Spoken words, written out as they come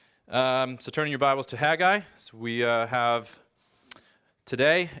So turning your Bibles to Haggai. So we have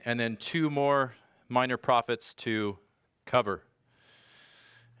today and then two more minor prophets to cover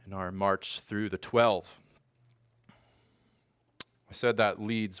in our march through the 12. I said that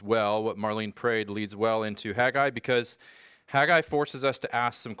leads well, what Marlene prayed leads well into Haggai because Haggai forces us to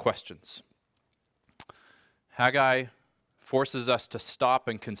ask some questions. Haggai forces us to stop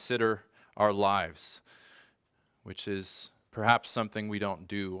and consider our lives, which is perhaps something we don't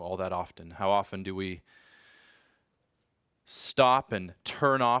do all that often. How often do we stop and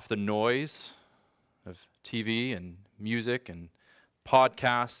turn off the noise of TV and music and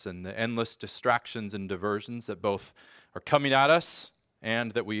podcasts and the endless distractions and diversions that both are coming at us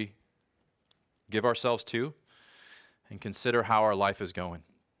and that we give ourselves to, and consider how our life is going?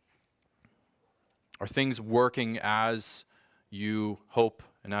 Are things working as you hope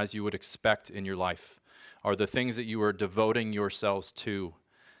and as you would expect in your life? Are the things that you are devoting yourselves to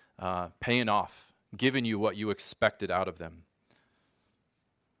paying off, giving you what you expected out of them?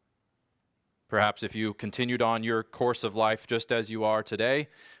 Perhaps if you continued on your course of life just as you are today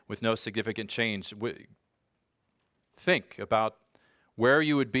with no significant change, think about where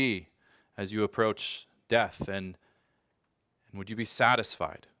you would be as you approach death, and would you be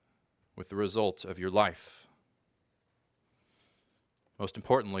satisfied with the result of your life? Most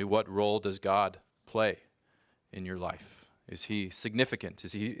importantly, what role does God play in your life? Is he significant?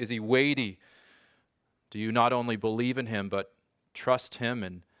 Is he weighty? Do you not only believe in him, but trust him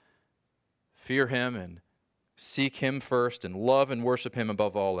and fear him and seek him first and love and worship him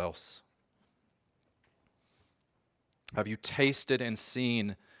above all else? Have you tasted and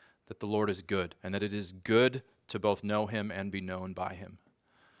seen that the Lord is good, and that it is good to both know him and be known by him?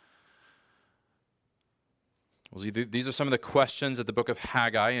 Well, these are some of the questions that the book of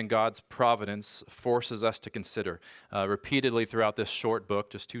Haggai and God's providence forces us to consider. Repeatedly throughout this short book,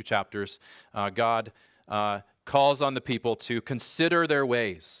 just 2 chapters, God calls on the people to consider their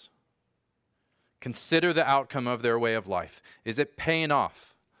ways. Consider the outcome of their way of life. Is it paying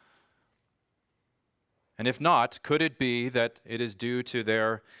off? And if not, could it be that it is due to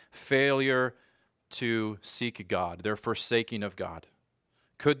their failure to seek God, their forsaking of God?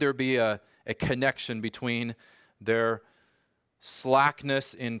 Could there be a connection between their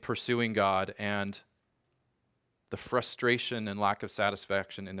slackness in pursuing God and the frustration and lack of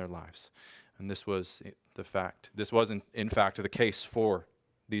satisfaction in their lives? And this was the fact. This was in fact the case for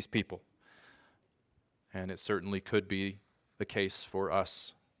these people. And it certainly could be the case for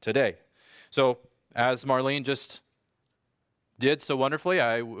us today. So, as Marlene just did so wonderfully,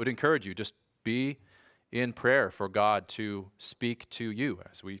 I would encourage you, just be in prayer for God to speak to you,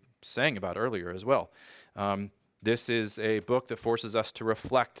 as we sang about earlier as well. This is a book that forces us to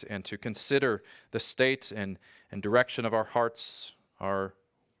reflect and to consider the state and direction of our hearts, our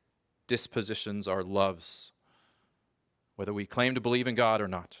dispositions, our loves, whether we claim to believe in God or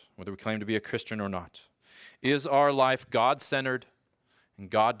not, whether we claim to be a Christian or not. Is our life God-centered and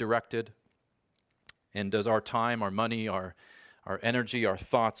God-directed? And does our time, our money, our energy, our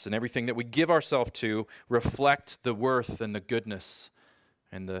thoughts, and everything that we give ourselves to reflect the worth and the goodness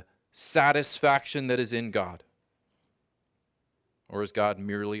and the satisfaction that is in God? Or is God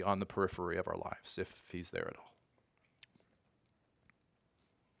merely on the periphery of our lives, if he's there at all?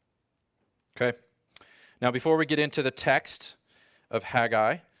 Okay. Now, before we get into the text of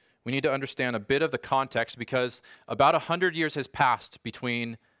Haggai, we need to understand a bit of the context, because about 100 years has passed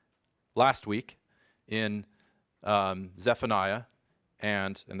between last week in Zephaniah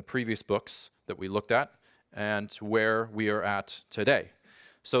and in the previous books that we looked at and where we are at today.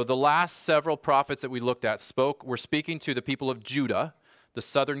 So the last several prophets that we looked at were speaking to the people of Judah, the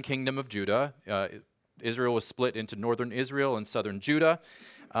southern kingdom of Judah. Israel was split into northern Israel and southern Judah.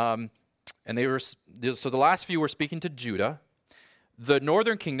 So the last few were speaking to Judah. The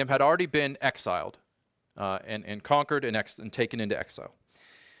northern kingdom had already been exiled and conquered and taken into exile.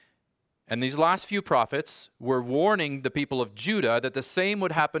 And these last few prophets were warning the people of Judah that the same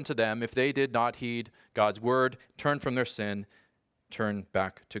would happen to them if they did not heed God's word, turn from their sin, turn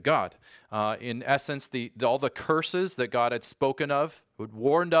back to God. In essence, all the curses that God had spoken of,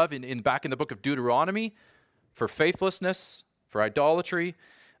 warned of back in the book of Deuteronomy for faithlessness, for idolatry,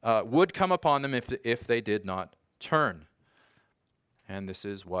 would come upon them if they did not turn. And this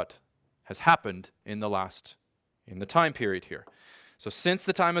is what has happened in the time period here. So since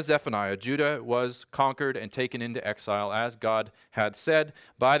the time of Zephaniah, Judah was conquered and taken into exile, as God had said,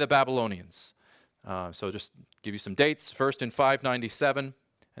 by the Babylonians. So just give you some dates. First in 597,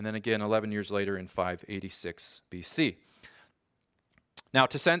 and then again 11 years later in 586 BC. Now,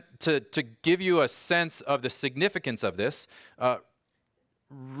 to give you a sense of the significance of this,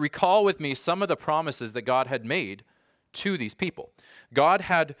 recall with me some of the promises that God had made to these people. God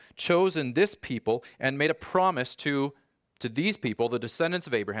had chosen this people and made a promise to these people, the descendants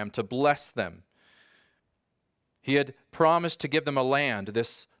of Abraham, to bless them. He had promised to give them a land,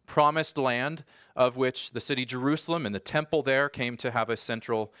 this promised land of which the city Jerusalem and the temple there came to have a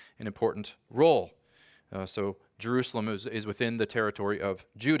central and important role. So Jerusalem is within the territory of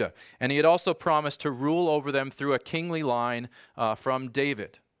Judah. And he had also promised to rule over them through a kingly line from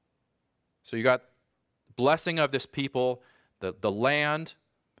David. So you got blessing of this people, the land,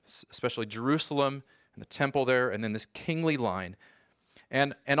 especially Jerusalem and the temple there, and then this kingly line.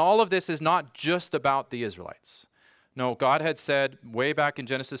 And all of this is not just about the Israelites. No, God had said way back in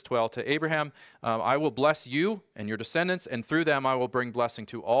Genesis 12 to Abraham, I will bless you and your descendants, and through them I will bring blessing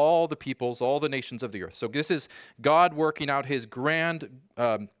to all the peoples, all the nations of the earth. So this is God working out his grand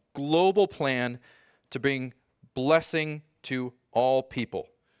global plan to bring blessing to all people.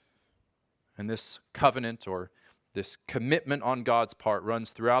 And this covenant or this commitment on God's part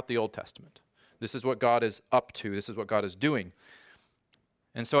runs throughout the Old Testament. This is what God is up to. This is what God is doing.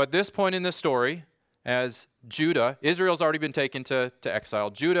 And so at this point in the story, as Judah, Israel's already been taken to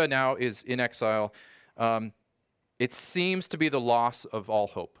exile. Judah now is in exile. It seems to be the loss of all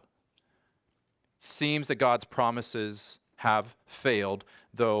hope. It seems that God's promises have failed,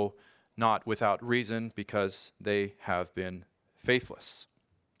 though not without reason, because they have been faithless.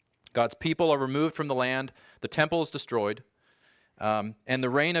 God's people are removed from the land. The temple is destroyed. And the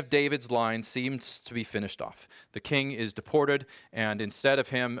reign of David's line seems to be finished off. The king is deported, and instead of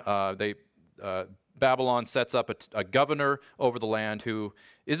him, Babylon sets up a governor over the land who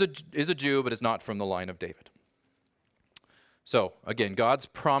is a Jew but is not from the line of David. So, again, God's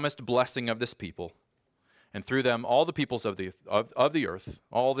promised blessing of this people, and through them all the peoples of the earth,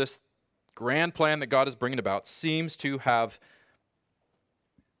 all this grand plan that God is bringing about seems to have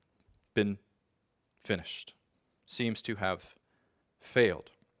been finished, seems to have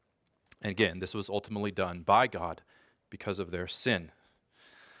failed. And again, this was ultimately done by God because of their sin.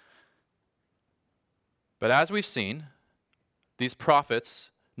 But as we've seen, these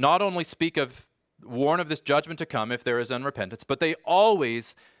prophets not only warn of this judgment to come if there is unrepentance, but they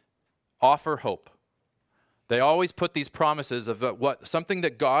always offer hope. They always put these promises of something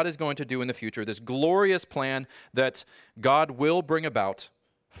that God is going to do in the future, this glorious plan that God will bring about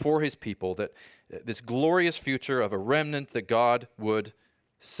for his people, that this glorious future of a remnant that God would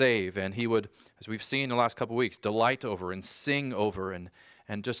save, and he would, as we've seen in the last couple of weeks, delight over and sing over and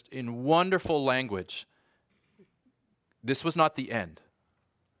just in wonderful language. This was not the end.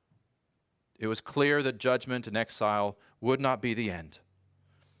 It was clear that judgment and exile would not be the end.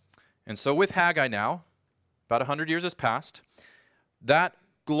 And so with Haggai now, about 100 years has passed, that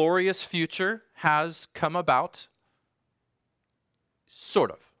glorious future has come about, sort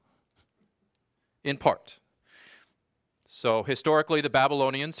of, in part. So historically, the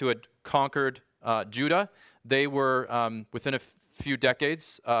Babylonians who had conquered Judah, they were, within a few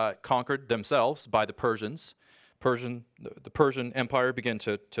decades, conquered themselves by the Persians. The Persian Empire began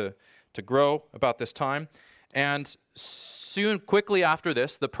to grow about this time. And quickly after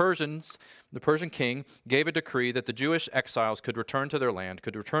this, the Persian king gave a decree that the Jewish exiles could return to their land,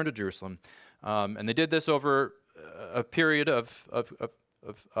 could return to Jerusalem. And they did this over a period of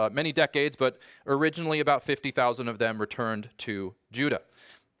many decades, but originally about 50,000 of them returned to Judah.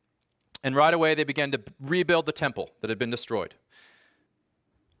 And right away they began to rebuild the temple that had been destroyed.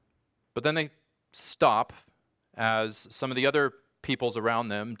 But then they stop as some of the other peoples around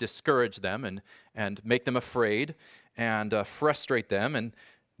them discourage them and make them afraid and frustrate them, and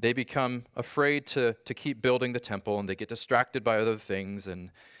they become afraid to keep building the temple, and they get distracted by other things,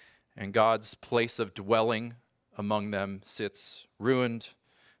 and God's place of dwelling among them sits ruined,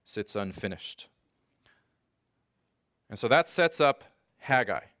 sits unfinished. And so that sets up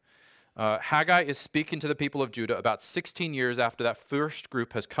Haggai. Haggai is speaking to the people of Judah about 16 years after that first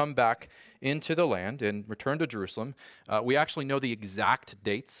group has come back into the land and returned to Jerusalem. We actually know the exact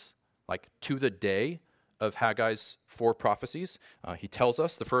dates, like to the day, of Haggai's 4 prophecies. He tells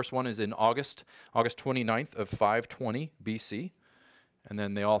us the first one is in August 29th of 520 BC, and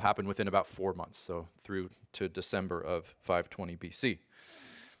then they all happen within about 4 months, so through to December of 520 BC.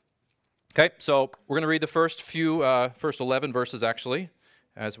 Okay, so we're going to read the first 11 verses actually,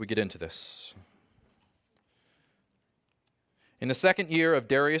 as we get into this. In the 2nd year of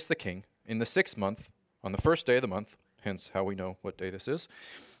Darius the king, in the 6th month, on the 1st day of the month, hence how we know what day this is,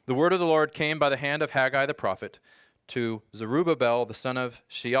 the word of the Lord came by the hand of Haggai the prophet to Zerubbabel the son of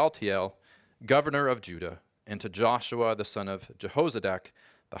Shealtiel, governor of Judah, and to Joshua the son of Jehozadak,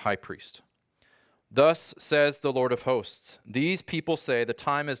 the high priest. Thus says the Lord of hosts, these people say, the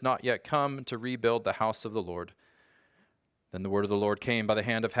time has not yet come to rebuild the house of the Lord. Then the word of the Lord came by the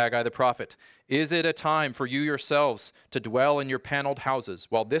hand of Haggai the prophet. Is it a time for you yourselves to dwell in your paneled houses,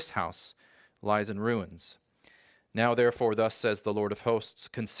 while this house lies in ruins? Now therefore, thus says the Lord of hosts,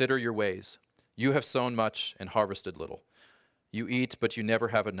 consider your ways. You have sown much and harvested little. You eat, but you never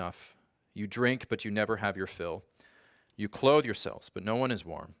have enough. You drink, but you never have your fill. You clothe yourselves, but no one is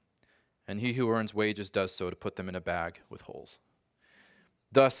warm. And he who earns wages does so to put them in a bag with holes.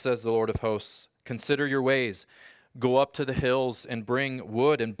 Thus says the Lord of hosts, consider your ways. Go up to the hills and bring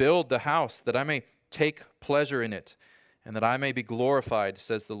wood and build the house, that I may take pleasure in it, and that I may be glorified,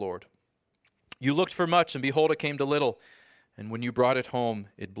 says the Lord. You looked for much, and behold, it came to little. And when you brought it home,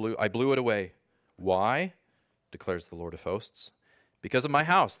 I blew it away. Why? Declares the Lord of hosts. Because of my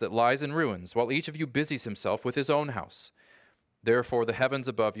house that lies in ruins, while each of you busies himself with his own house. Therefore the heavens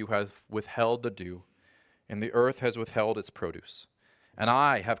above you have withheld the dew, and the earth has withheld its produce. And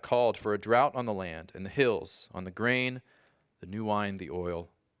I have called for a drought on the land and the hills, on the grain, the new wine, the oil,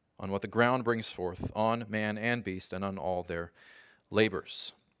 on what the ground brings forth, on man and beast, and on all their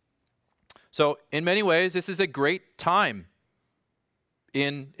labors. So in many ways, this is a great time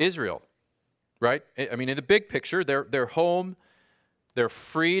in Israel, right? I mean, in the big picture, they're home, they're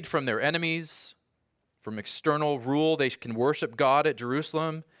freed from their enemies, from external rule. They can worship God at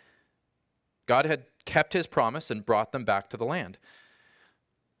Jerusalem. God had kept his promise and brought them back to the land.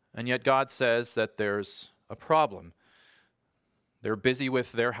 And yet God says that there's a problem. They're busy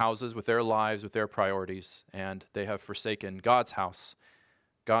with their houses, with their lives, with their priorities, and they have forsaken God's house,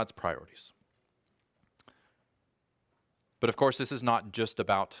 God's priorities. But of course, this is not just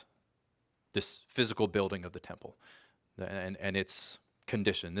about this physical building of the temple and its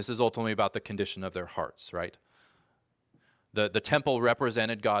condition. This is ultimately about the condition of their hearts, right? The temple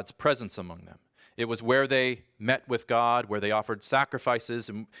represented God's presence among them. It was where they met with God, where they offered sacrifices,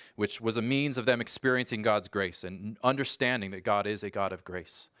 which was a means of them experiencing God's grace and understanding that God is a God of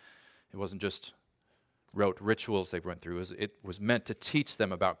grace. It wasn't just rote rituals they went through. It was meant to teach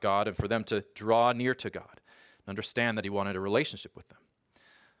them about God and for them to draw near to God and understand that he wanted a relationship with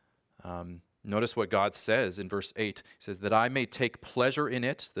them. Notice what God says in verse 8. He says, that I may take pleasure in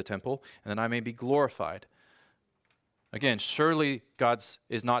it, the temple, and that I may be glorified. Again, surely God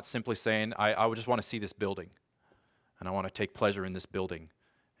is not simply saying, I would just want to see this building, and I want to take pleasure in this building,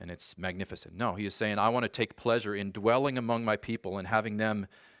 and it's magnificent. No, he is saying, I want to take pleasure in dwelling among my people and having them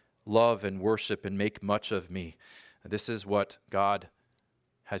love and worship and make much of me. This is what God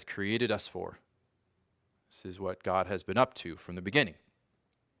has created us for. This is what God has been up to from the beginning.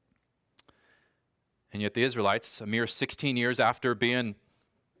 And yet the Israelites, a mere 16 years after being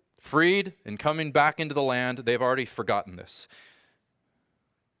freed and coming back into the land, they've already forgotten this.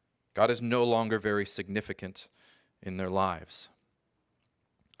 God is no longer very significant in their lives.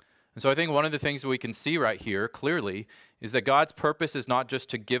 And so I think one of the things that we can see right here clearly is that God's purpose is not just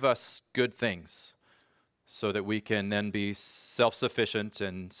to give us good things so that we can then be self-sufficient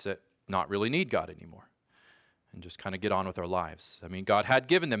and not really need God anymore and just kind of get on with our lives. I mean, God had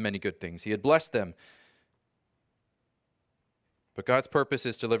given them many good things. He had blessed them. But God's purpose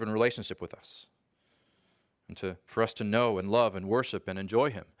is to live in relationship with us and for us to know and love and worship and enjoy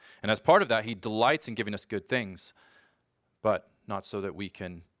him. And as part of that, he delights in giving us good things, but not so that we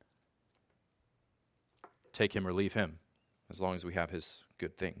can take him or leave him, as long as we have his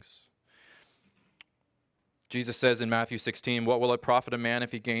good things. Jesus says in Matthew 16, what will it profit a man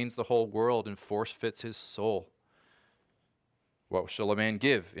if he gains the whole world and forfeits his soul? What shall a man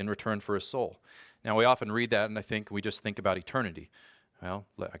give in return for his soul? Now, we often read that, and I think we just think about eternity. Well,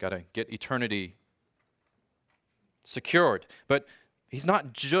 I got to get eternity secured. But he's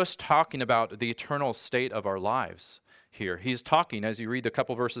not just talking about the eternal state of our lives here. He's talking, as you read a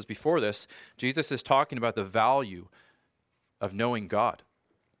couple verses before this, Jesus is talking about the value of knowing God,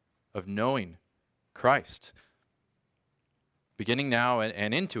 of knowing Christ, beginning now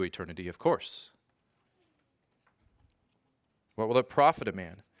and into eternity, of course. What will it profit a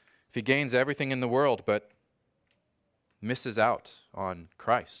man if he gains everything in the world but misses out on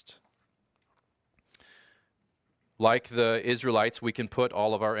Christ? Like the Israelites, we can put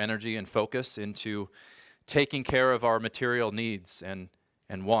all of our energy and focus into taking care of our material needs and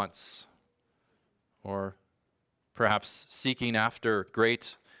wants, or perhaps seeking after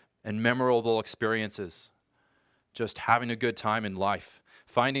great and memorable experiences, just having a good time in life,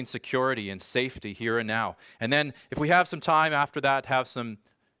 finding security and safety here and now. And then if we have some time after that, have some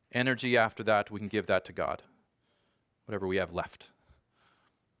energy after that, we can give that to God, whatever we have left.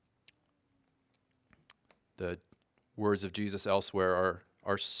 The words of Jesus elsewhere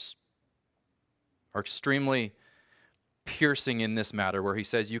are are extremely piercing in this matter, where he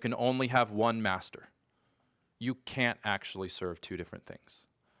says you can only have one master. You can't actually serve two different things.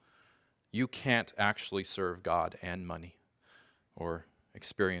 You can't actually serve God and money, or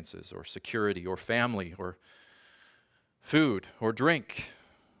experiences, or security, or family, or food, or drink,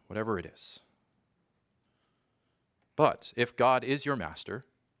 whatever it is. But if God is your master,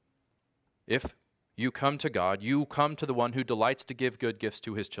 if you come to God, you come to the one who delights to give good gifts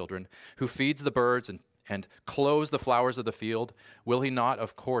to his children, who feeds the birds and clothes the flowers of the field, will he not,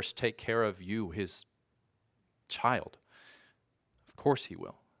 of course, take care of you, his child? Of course he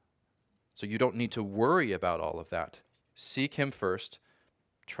will. So you don't need to worry about all of that. Seek him first.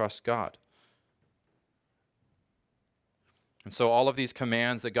 Trust God. And so all of these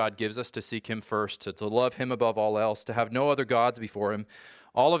commands that God gives us to seek him first, to love him above all else, to have no other gods before him,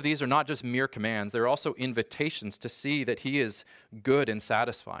 all of these are not just mere commands. They're also invitations to see that he is good and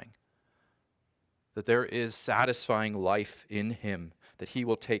satisfying, that there is satisfying life in him, that he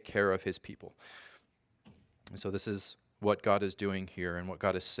will take care of his people. And so this is what God is doing here and what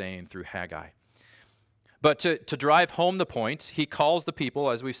God is saying through Haggai. But to drive home the point, he calls the people,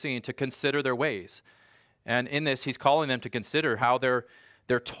 as we've seen, to consider their ways. And in this, he's calling them to consider how their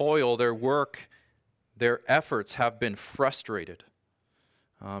toil, their work, their efforts have been frustrated.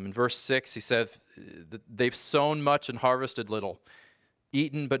 In verse 6, he says, they've sown much and harvested little,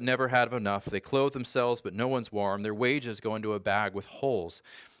 eaten but never had enough. They clothe themselves, but no one's warm. Their wages go into a bag with holes.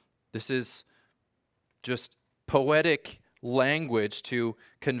 This is just poetic language to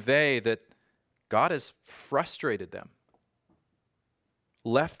convey that God has frustrated them,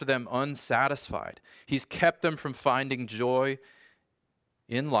 left them unsatisfied. He's kept them from finding joy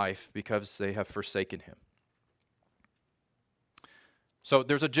in life because they have forsaken him. So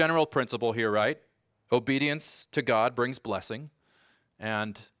there's a general principle here, right? Obedience to God brings blessing,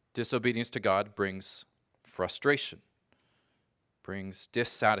 and disobedience to God brings frustration, brings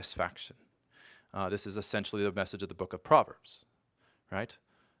dissatisfaction. This is essentially the message of the book of Proverbs, right?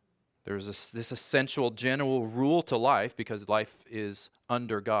 There's this essential general rule to life because life is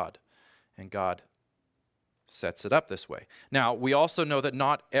under God, and God sets it up this way. Now, we also know that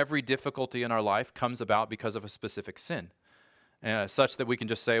not every difficulty in our life comes about because of a specific sin, such that we can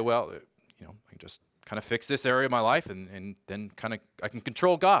just say, well, I can just kind of fix this area of my life, and then kind of I can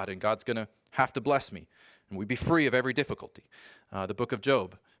control God, and God's going to have to bless me, and we'd be free of every difficulty. The book of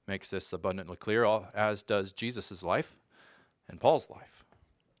Job makes this abundantly clear, as does Jesus' life and Paul's life.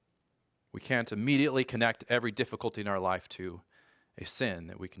 We can't immediately connect every difficulty in our life to a sin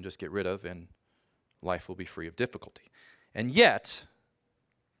that we can just get rid of, and life will be free of difficulty. And yet,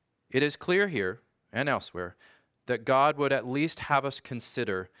 it is clear here and elsewhere that God would at least have us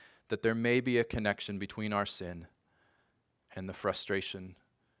consider that there may be a connection between our sin and the frustration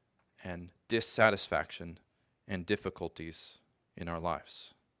and dissatisfaction and difficulties in our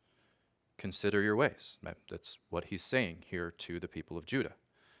lives. Consider your ways. That's what he's saying here to the people of Judah.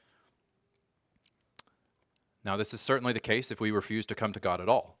 Now, this is certainly the case if we refuse to come to God at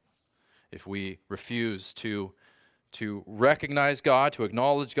all. If we refuse to recognize God, to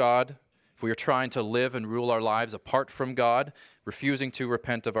acknowledge God, if we are trying to live and rule our lives apart from God, refusing to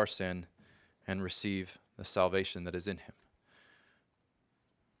repent of our sin and receive the salvation that is in him.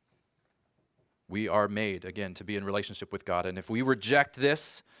 We are made, again, to be in relationship with God. And if we reject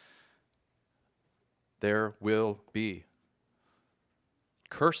this, there will be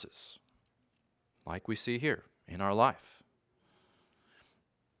curses, like we see here in our life.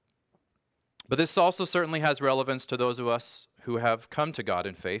 But this also certainly has relevance to those of us who have come to God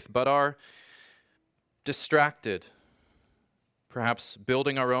in faith, but are distracted, perhaps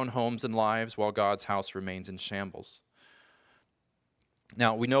building our own homes and lives while God's house remains in shambles.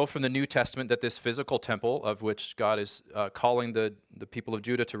 Now, we know from the New Testament that this physical temple, of which God is calling the people of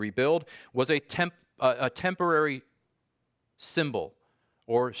Judah to rebuild, was a temporary symbol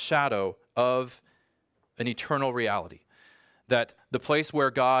or shadow of an eternal reality. That the place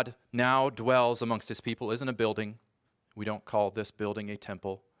where God now dwells amongst his people isn't a building. We don't call this building a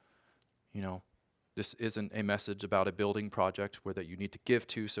temple. This isn't a message about a building project where that you need to give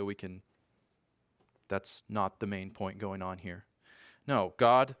to so we can. That's not the main point going on here. No,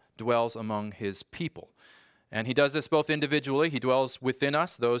 God dwells among his people. And he does this both individually. He dwells within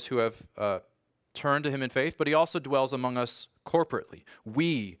us, those who have turned to him in faith, but he also dwells among us corporately.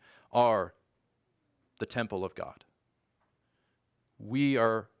 We are the temple of God. We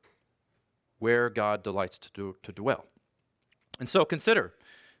are where God delights to dwell. And so consider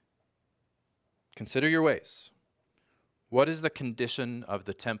your ways. What is the condition of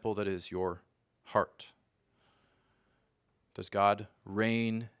the temple that is your heart? Does God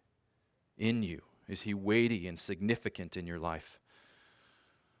reign in you? Is he weighty and significant in your life?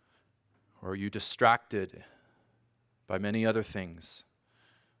 Or are you distracted by many other things,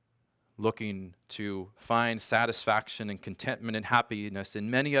 looking to find satisfaction and contentment and happiness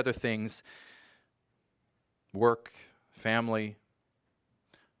in many other things? Work, family,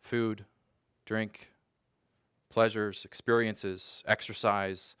 food, drink, pleasures, experiences,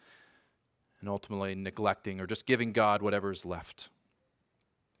 exercise, and ultimately neglecting or just giving God whatever is left.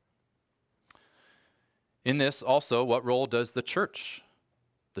 In this also, what role does the church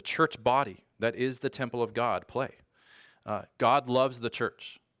body, that is the temple of God, play? God loves the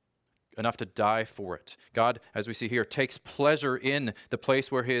church enough to die for it. God, as we see here, takes pleasure in the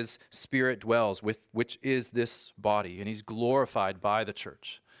place where his Spirit dwells, which is this body, and he's glorified by the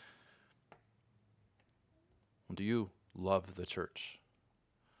church. Well, do you love the church?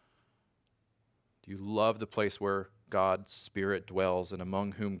 Do you love the place where God's Spirit dwells and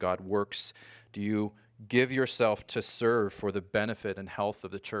among whom God works? Do you give yourself to serve for the benefit and health of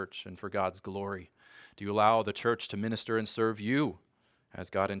the church and for God's glory? Do you allow the church to minister and serve you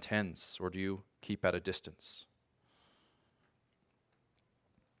as God intends, or do you keep at a distance?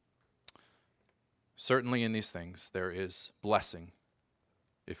 Certainly in these things there is blessing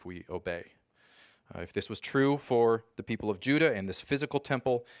if we obey. If this was true for the people of Judah and this physical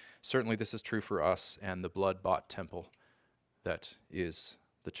temple, certainly this is true for us and the blood-bought temple that is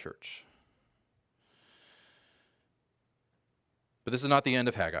the church. But this is not the end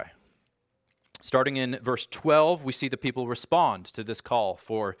of Haggai. Starting in verse 12, we see the people respond to this call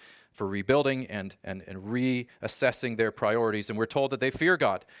for rebuilding and reassessing their priorities. And we're told that they fear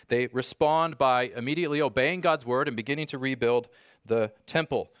God. They respond by immediately obeying God's word and beginning to rebuild the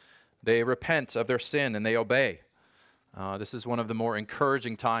temple. They repent of their sin and they obey. This is one of the more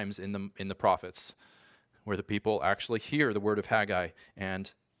encouraging times in the prophets, where the people actually hear the word of Haggai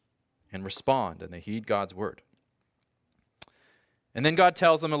and respond, and they heed God's word. And then God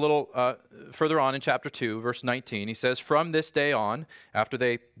tells them a little further on in chapter 2, verse 19. He says, from this day on, after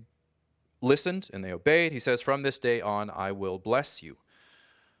they listened and they obeyed, he says, from this day on, I will bless you.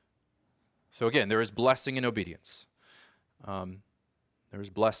 So again, there is blessing in obedience. There is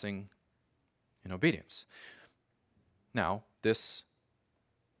blessing in obedience. Now, this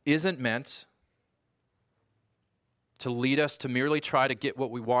isn't meant to lead us to merely try to get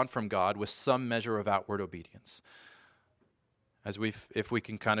what we want from God with some measure of outward obedience. If we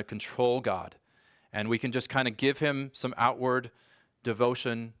can kind of control God and we can just kind of give him some outward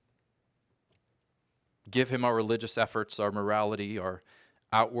devotion, give him our religious efforts, our morality, our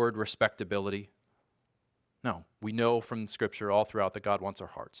outward respectability. No, we know from Scripture all throughout that God wants our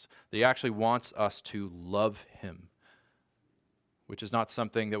hearts. That he actually wants us to love him, which is not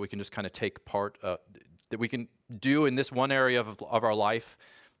something that we can just kind of take part of, that we can do in this one area of our life,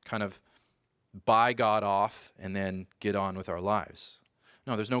 kind of buy God off and then get on with our lives.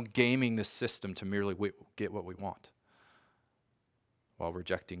 No, there's no gaming the system to merely get what we want while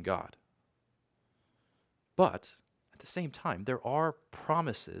rejecting God. But at the same time, there are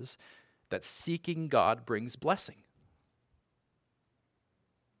promises that seeking God brings blessing.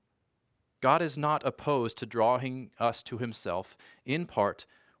 God is not opposed to drawing us to himself, in part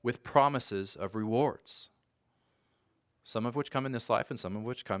with promises of rewards, some of which come in this life and some of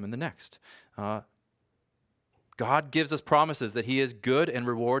which come in the next. God gives us promises that he is good and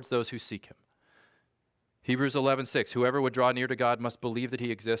rewards those who seek him. Hebrews 11:6, whoever would draw near to God must believe that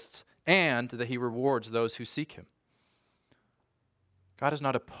he exists and that he rewards those who seek him. God is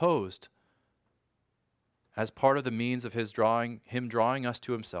not opposed, as part of the means of him drawing us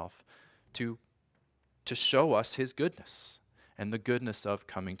to himself, to show us his goodness and the goodness of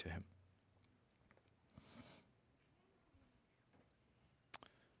coming to him.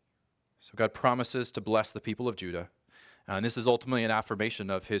 So God promises to bless the people of Judah, and this is ultimately an affirmation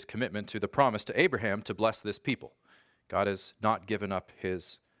of his commitment to the promise to Abraham to bless this people. God has not given up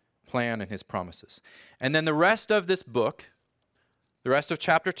his plan and his promises. And then the rest of this book, the rest of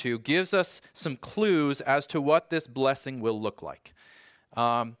chapter 2, gives us some clues as to what this blessing will look like.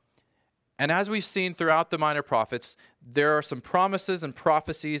 And as we've seen throughout the minor prophets, there are some promises and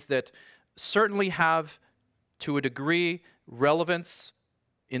prophecies that certainly have, to a degree, relevance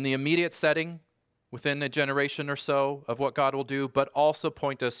in the immediate setting within a generation or so of what God will do, but also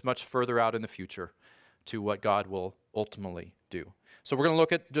point us much further out in the future to what God will ultimately do. So we're going to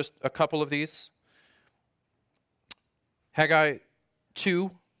look at just a couple of these. Haggai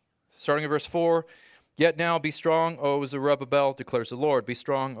 2, starting in verse 4, yet now be strong, O Zerubbabel, declares the Lord. Be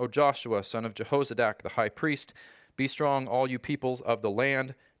strong, O Joshua, son of Jehozadak, the high priest. Be strong, all you peoples of the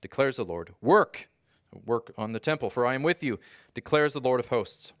land, declares the Lord. Work on the temple, for I am with you, declares the Lord of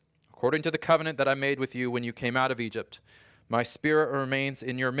hosts. according to the covenant that I made with you when you came out of Egypt. My spirit remains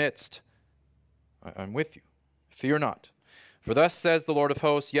in your midst. I'm with you. Fear not. For thus says the Lord of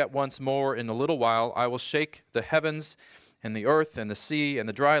hosts, yet once more in a little while I will shake the heavens and the earth and the sea and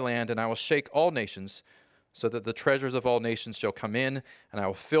the dry land, and I will shake all nations, so that the treasures of all nations shall come in, and I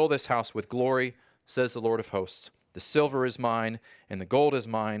will fill this house with glory, says the Lord of hosts. The silver is mine, and the gold is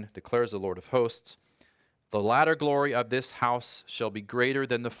mine, declares the Lord of hosts. The latter glory of this house shall be greater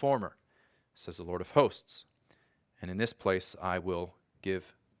than the former, says the Lord of hosts. And in this place I will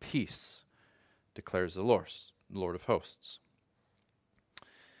give peace, declares the Lord of hosts.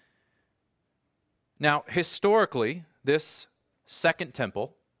 Now, historically, this second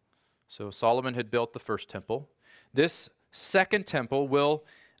temple, so Solomon had built the first temple, this second temple will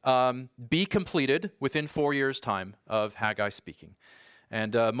be completed within 4 years' time of Haggai speaking.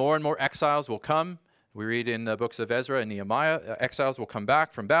 And more exiles will come. We read in the books of Ezra and Nehemiah, exiles will come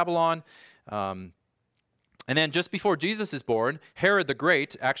back from Babylon. And then just before Jesus is born, Herod the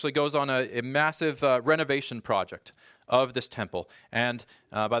Great actually goes on a massive renovation project of this temple. And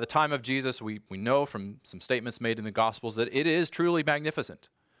by the time of Jesus, we know from some statements made in the Gospels that it is truly magnificent.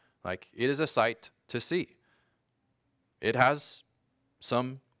 Like, it is a sight to see. It has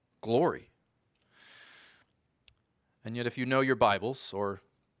some glory. And yet, if you know your Bibles, or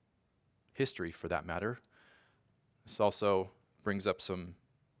history for that matter, this also brings up some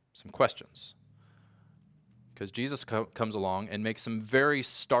questions. Because Jesus comes along and makes some very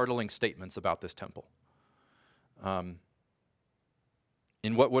startling statements about this temple.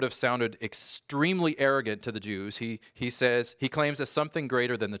 In what would have sounded extremely arrogant to the Jews, he claims that something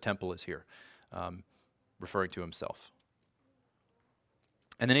greater than the temple is here, referring to himself.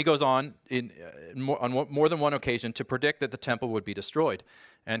 And then he goes on on more than one occasion to predict that the temple would be destroyed,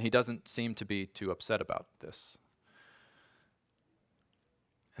 and he doesn't seem to be too upset about this.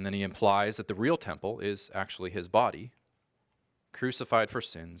 And then he implies that the real temple is actually his body, crucified for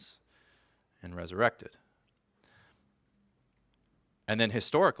sins and resurrected. And then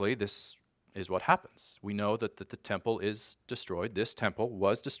historically, this is what happens. We know that the temple is destroyed. This temple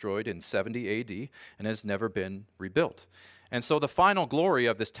was destroyed in 70 AD and has never been rebuilt. And so the final glory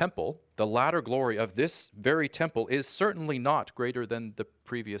of this temple, the latter glory of this very temple, is certainly not greater than the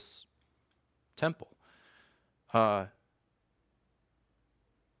previous temple. The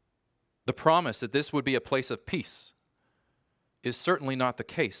promise that this would be a place of peace is certainly not the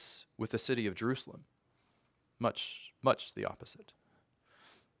case with the city of Jerusalem. Much the opposite.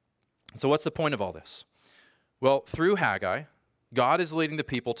 So what's the point of all this? Well, through Haggai, God is leading the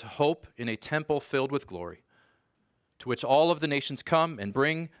people to hope in a temple filled with glory, to which all of the nations come and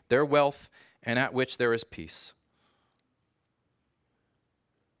bring their wealth, and at which there is peace.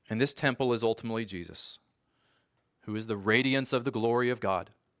 And this temple is ultimately Jesus, who is the radiance of the glory of God,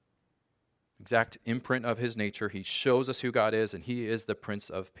 exact imprint of his nature. He shows us who God is, and he is the Prince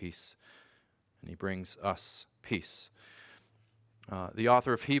of Peace, and he brings us peace. The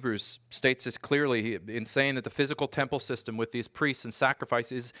author of Hebrews states this clearly in saying that the physical temple system with these priests and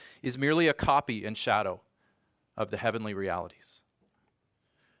sacrifices is merely a copy and shadow of the heavenly realities.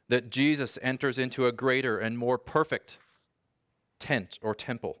 That Jesus enters into a greater and more perfect tent or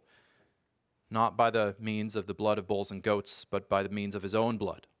temple, not by the means of the blood of bulls and goats, but by the means of his own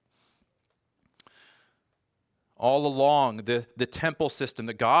blood. All along, the temple system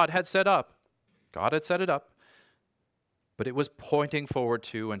that God had set it up, but it was pointing forward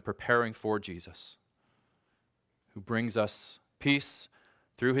to and preparing for Jesus, who brings us peace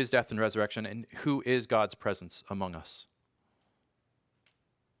through his death and resurrection, and who is God's presence among us.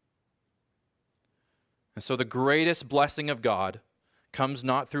 And so the greatest blessing of God comes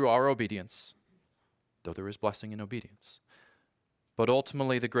not through our obedience, though there is blessing in obedience, but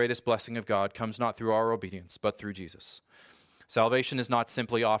ultimately the greatest blessing of God comes not through our obedience, but through Jesus. Salvation is not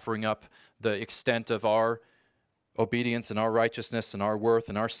simply offering up the extent of our obedience and our righteousness and our worth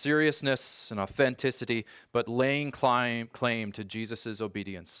and our seriousness and authenticity, but laying claim to Jesus'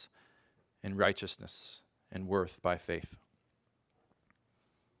 obedience and righteousness and worth by faith.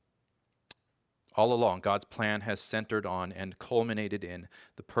 All along, God's plan has centered on and culminated in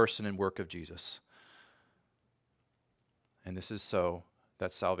the person and work of Jesus. And this is so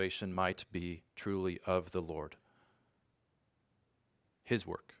that salvation might be truly of the Lord, his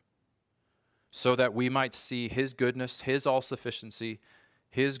work, so that we might see his goodness, his all-sufficiency,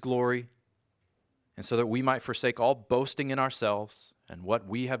 his glory, and so that we might forsake all boasting in ourselves and what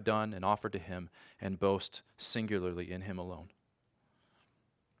we have done and offered to him, and boast singularly in him alone.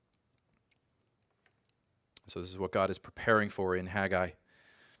 So this is what God is preparing for in Haggai.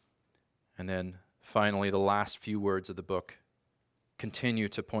 And then finally, the last few words of the book continue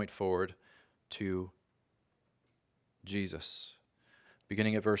to point forward to Jesus.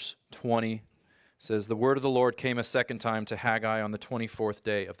 Beginning at verse 20, says, "The word of the Lord came a second time to Haggai on the 24th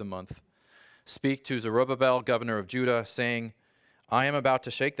day of the month. Speak to Zerubbabel, governor of Judah, saying, I am about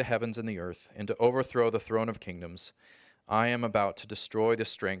to shake the heavens and the earth, and to overthrow the throne of kingdoms. I am about to destroy the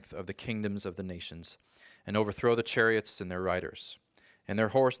strength of the kingdoms of the nations, and overthrow the chariots and their riders. And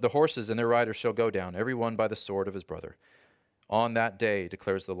the horses and their riders shall go down, every one by the sword of his brother. On that day,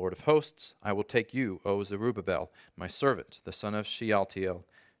 declares the Lord of hosts, I will take you, O Zerubbabel, my servant, the son of Shealtiel,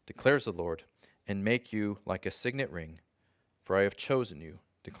 declares the Lord, and make you like a signet ring, for I have chosen you,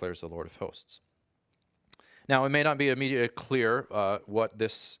 declares the Lord of hosts." Now, it may not be immediately clear what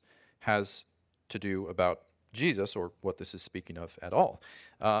this has to do about Jesus, or what this is speaking of at all.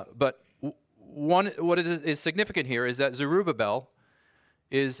 But what is significant here is that Zerubbabel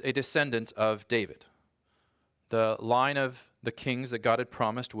is a descendant of David. The line of the kings that God had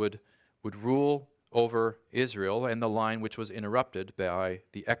promised would rule over Israel, and the line which was interrupted by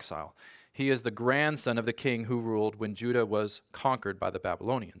the exile. He is the grandson of the king who ruled when Judah was conquered by the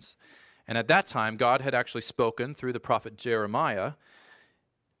Babylonians. And at that time, God had actually spoken through the prophet Jeremiah,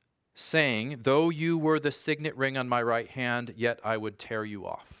 saying, "Though you were the signet ring on my right hand, yet I would tear you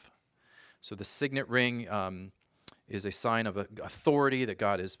off." So the signet ring is a sign of authority, that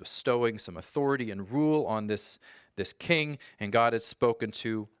God is bestowing some authority and rule on this king. And God had spoken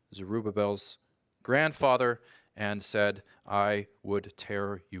to Zerubbabel's grandfather and said, "I would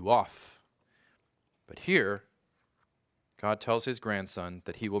tear you off." But here, God tells his grandson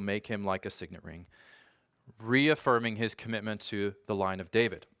that he will make him like a signet ring, reaffirming his commitment to the line of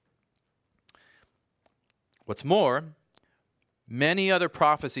David. What's more, many other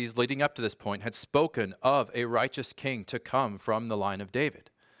prophecies leading up to this point had spoken of a righteous king to come from the line of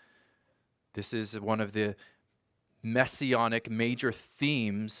David. This is one of the messianic major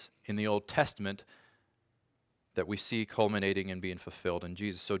themes in the Old Testament that we see culminating and being fulfilled in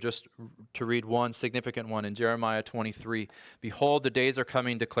Jesus. So just to read one significant one in Jeremiah 23, "Behold, the days are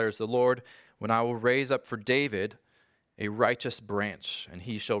coming, declares the Lord, when I will raise up for David a righteous branch, and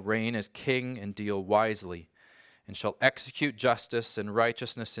he shall reign as king and deal wisely, and shall execute justice and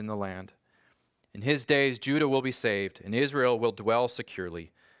righteousness in the land. In his days Judah will be saved, and Israel will dwell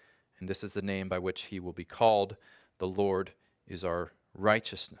securely. And this is the name by which he will be called. The Lord is our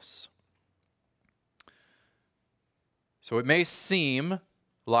righteousness." So it may seem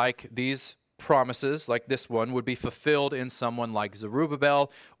like these promises, like this one, would be fulfilled in someone like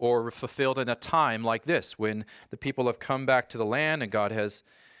Zerubbabel, or fulfilled in a time like this, when the people have come back to the land and God has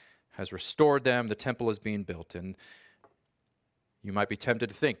restored them, the temple is being built. And you might be tempted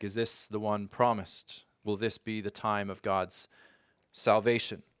to think, is this the one promised? Will this be the time of God's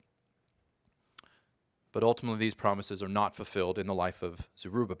salvation? But ultimately, these promises are not fulfilled in the life of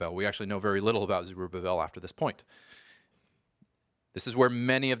Zerubbabel. We actually know very little about Zerubbabel after this point. This is where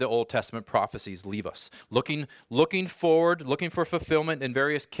many of the Old Testament prophecies leave us. Looking forward, looking for fulfillment in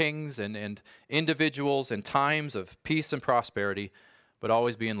various kings and individuals and times of peace and prosperity, but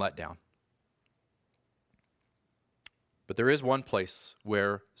always being let down. But there is one place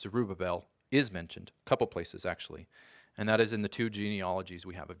where Zerubbabel is mentioned, a couple places actually, and that is in the two genealogies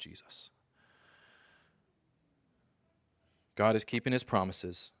we have of Jesus. God is keeping his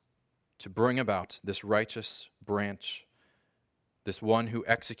promises to bring about this righteous branch, this one who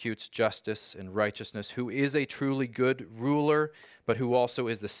executes justice and righteousness, who is a truly good ruler, but who also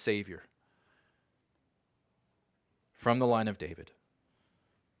is the Savior from the line of David.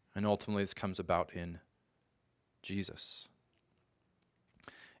 And ultimately, this comes about in Jesus.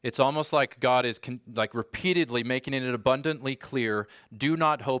 It's almost like God is repeatedly making it abundantly clear, do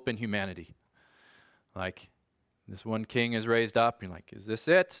not hope in humanity. Like, this one king is raised up, you're like, is this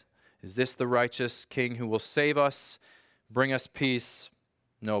it? Is this the righteous king who will save us, bring us peace?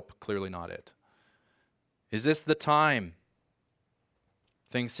 Nope, clearly not it. Is this the time?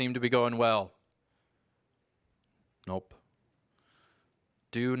 Things seem to be going well. Nope.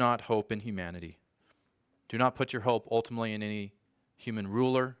 Do not hope in humanity. Do not put your hope ultimately in any human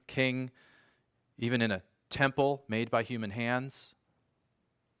ruler, king, even in a temple made by human hands.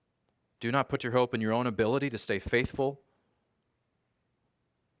 Do not put your hope in your own ability to stay faithful.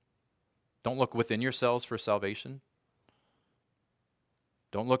 Don't look within yourselves for salvation.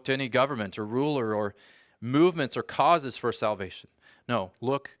 Don't look to any government or ruler or movements or causes for salvation. No,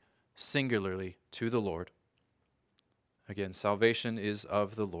 look singularly to the Lord. Again, salvation is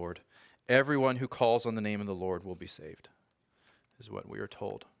of the Lord. Everyone who calls on the name of the Lord will be saved, is what we are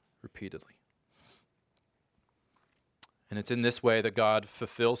told repeatedly. And it's in this way that God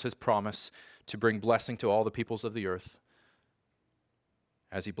fulfills his promise to bring blessing to all the peoples of the earth,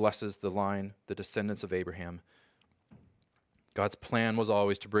 as he blesses the descendants of Abraham. God's plan was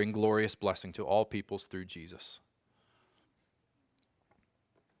always to bring glorious blessing to all peoples through Jesus.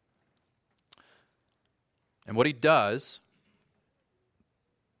 And what he does,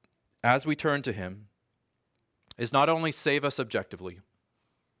 as we turn to him, is not only save us objectively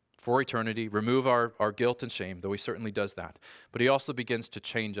for eternity, remove our guilt and shame, though he certainly does that, but he also begins to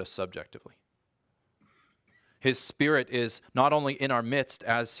change us subjectively. His Spirit is not only in our midst,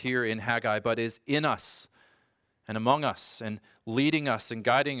 as here in Haggai, but is in us and among us and leading us and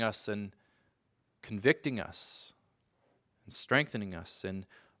guiding us and convicting us and strengthening us and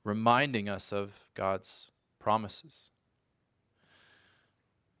reminding us of God's promises.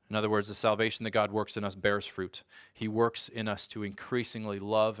 In other words, the salvation that God works in us bears fruit. He works in us to increasingly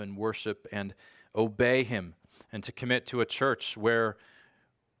love and worship and obey him, and to commit to a church where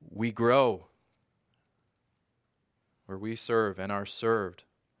we grow, where we serve and are served.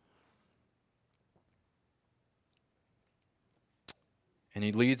 And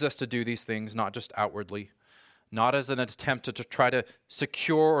he leads us to do these things not just outwardly, not as an attempt to try to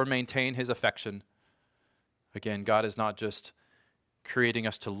secure or maintain his affection. Again, God is not just creating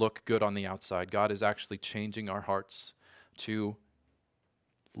us to look good on the outside. God is actually changing our hearts to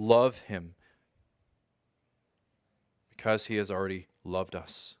love him because he has already loved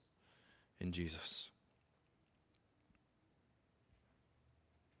us in Jesus.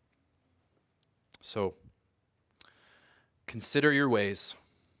 So, consider your ways.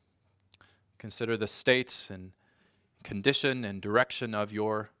 Consider the state and condition and direction of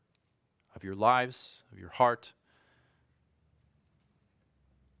your lives, of your heart.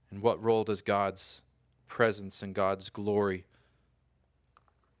 And what role does God's presence and God's glory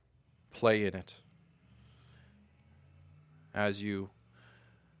play in it? As you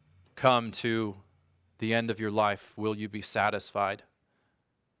come to the end of your life, will you be satisfied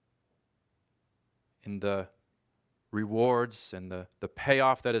in the rewards and the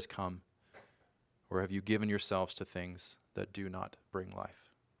payoff that has come? Or have you given yourselves to things that do not bring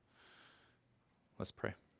life? Let's pray.